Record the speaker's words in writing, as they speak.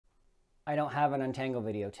I don't have an untangle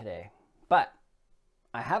video today, but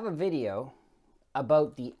I have a video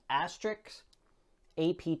about the Asterisk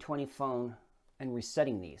A20 phone and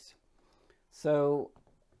resetting these. So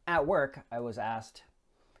at work, I was asked,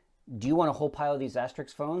 do you want a whole pile of these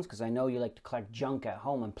Asterisk phones? Because I know you like to collect junk at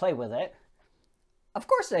home and play with it. Of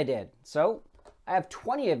course I did. So I have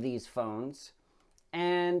 20 of these phones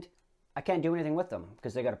and I can't do anything with them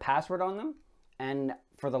because they got a password on them. And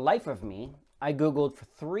for the life of me, I Googled for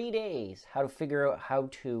 3 days how to figure out how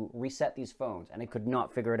to reset these phones, and I could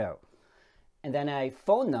not figure it out. And then I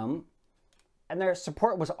phoned them, and their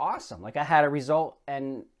support was awesome. Like, I had a result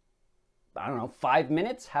in, I don't know, 5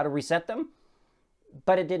 minutes how to reset them,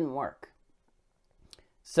 but it didn't work.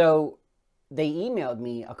 So they emailed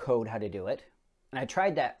me a code how to do it, and I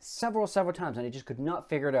tried that several times, and I just could not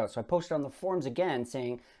figure it out. So I posted on the forums again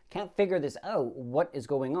saying, can't figure this out. What is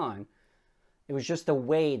going on? It was just the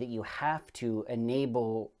way that you have to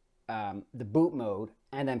enable the boot mode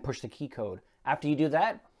and then push the key code. After you do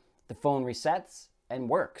that, the phone resets and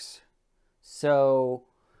works. So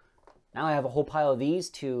now I have a whole pile of these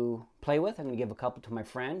to play with. I'm going to give a couple to my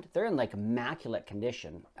friend. They're in like immaculate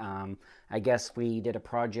condition. I guess we did a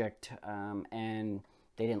project and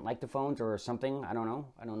they didn't like the phones or something. I don't know.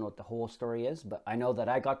 I don't know what the whole story is, but I know that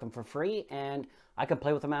I got them for free and I could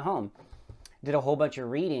play with them at home. Did a whole bunch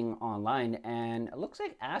of reading online, and it looks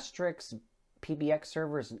like Asterisk PBX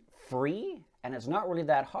server is free, and it's not really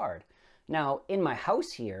that hard. Now, in my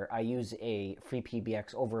house here, I use a free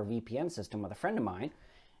PBX over a VPN system with a friend of mine,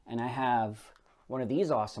 and I have one of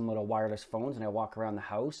these awesome little wireless phones, and I walk around the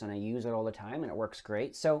house, and I use it all the time, and it works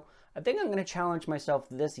great. So I think I'm going to challenge myself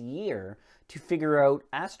this year to figure out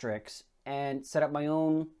Asterisk and set up my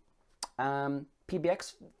own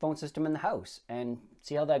PBX phone system in the house and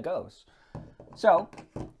see how that goes. So,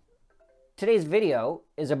 today's video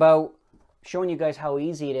is about showing you guys how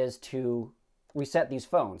easy it is to reset these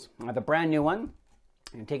phones. I have a brand new one.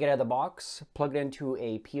 I'm going to take it out of the box, plug it into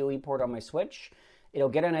a PoE port on my switch. It'll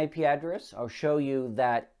get an IP address. I'll show you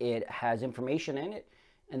that it has information in it,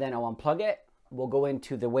 and then I'll unplug it. We'll go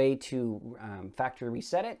into the way to factory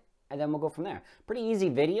reset it, and then we'll go from there. Pretty easy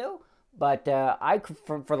video, but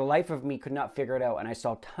for the life of me, could not figure it out, and I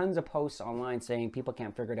saw tons of posts online saying people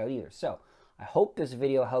can't figure it out either. So I hope this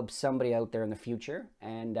video helps somebody out there in the future,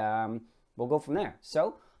 and we'll go from there. So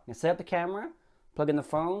I'm going to set up the camera, plug in the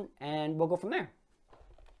phone, and we'll go from there.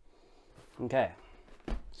 Okay,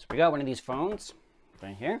 so we got one of these phones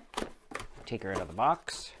right here. Take her out of the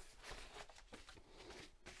box.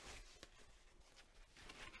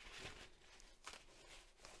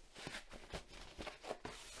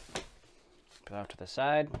 Put it off to the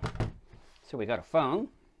side. So we got a phone,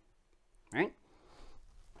 right?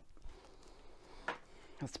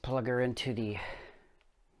 Let's plug her into the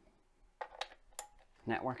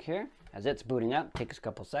network here. As it's booting up, takes a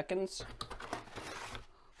couple seconds.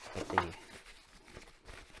 Put the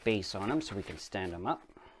base on them so we can stand them up.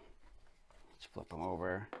 Let's flip them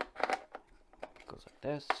over. Goes like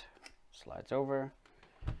this, slides over.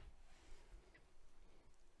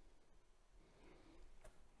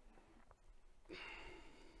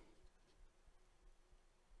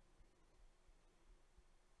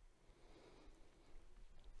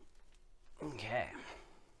 Okay.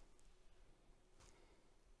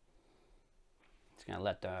 It's going to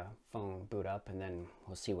let the phone boot up, and then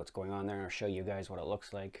we'll see what's going on there, and I'll show you guys what it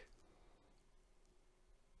looks like.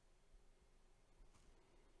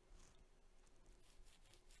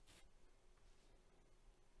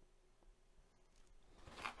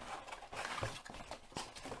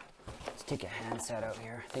 Let's take a handset out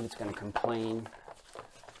here. I think it's going to complain.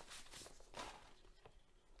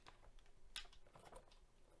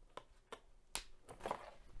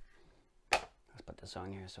 This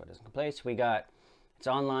on here so it doesn't complain. So we got, it's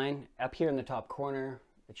online. Up here in the top corner,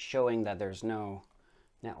 it's showing that there's no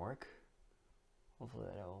network. Hopefully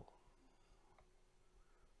that'll,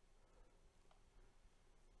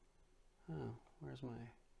 oh, where's my,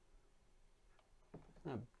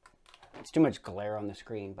 oh, it's too much glare on the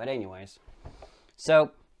screen, but anyways.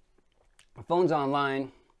 So, the phone's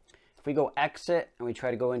online. If we go exit and we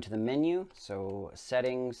try to go into the menu, so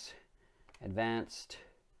settings, advanced,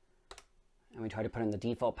 and we try to put in the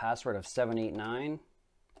default password of 789,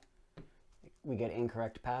 we get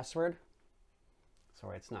incorrect password.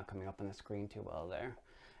 Sorry, it's not coming up on the screen too well there.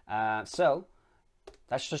 So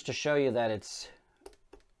that's just to show you that it's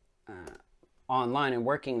online and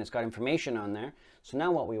working. It's got information on there. So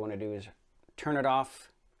now what we want to do is turn it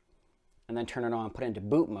off and then turn it on, put it into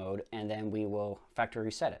boot mode, and then we will factory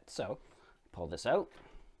reset it. So pull this out.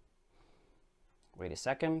 Wait a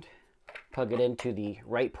second. Plug it into the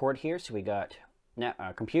right port here. So we got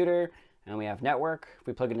computer, and we have network. If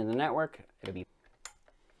we plug it in the network, it'll be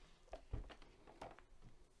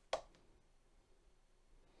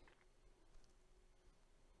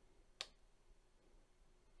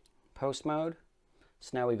post mode.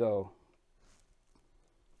 So now we go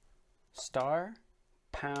star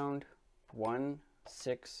pound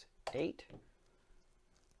 168,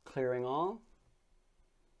 clearing all.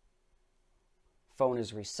 Phone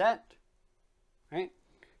is reset. Right?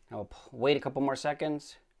 Now we'll wait a couple more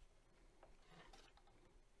seconds.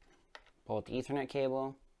 Pull out the Ethernet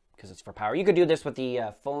cable because it's for power. You could do this with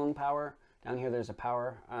the phone power. Down here there's a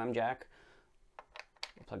power jack.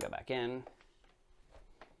 We'll plug that back in.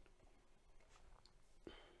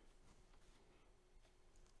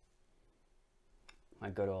 My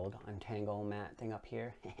good old untangle mat thing up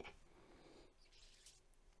here.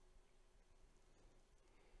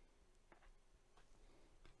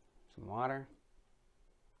 Some water.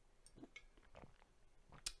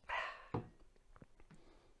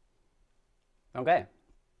 Okay.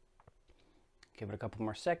 Give it a couple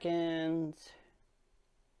more seconds.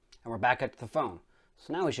 And we're back at the phone.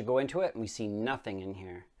 So now we should go into it and we see nothing in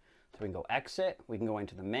here. So we can go exit. We can go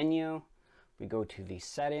into the menu. We go to the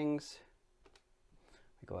settings.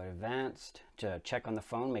 We go to advanced to check on the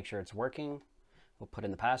phone, make sure it's working. We'll put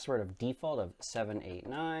in the password of default of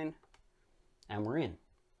 789 and we're in.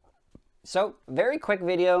 So very quick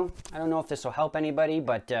video. I don't know if this will help anybody,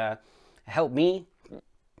 but it helped me.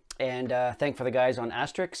 And thank for the guys on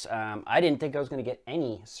Asterisk. I didn't think I was going to get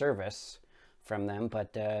any service from them,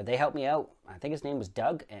 but they helped me out. I think his name was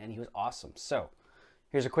Doug, and he was awesome. So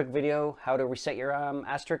here's a quick video how to reset your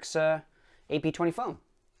Asterisk AP20 phone.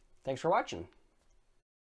 Thanks for watching.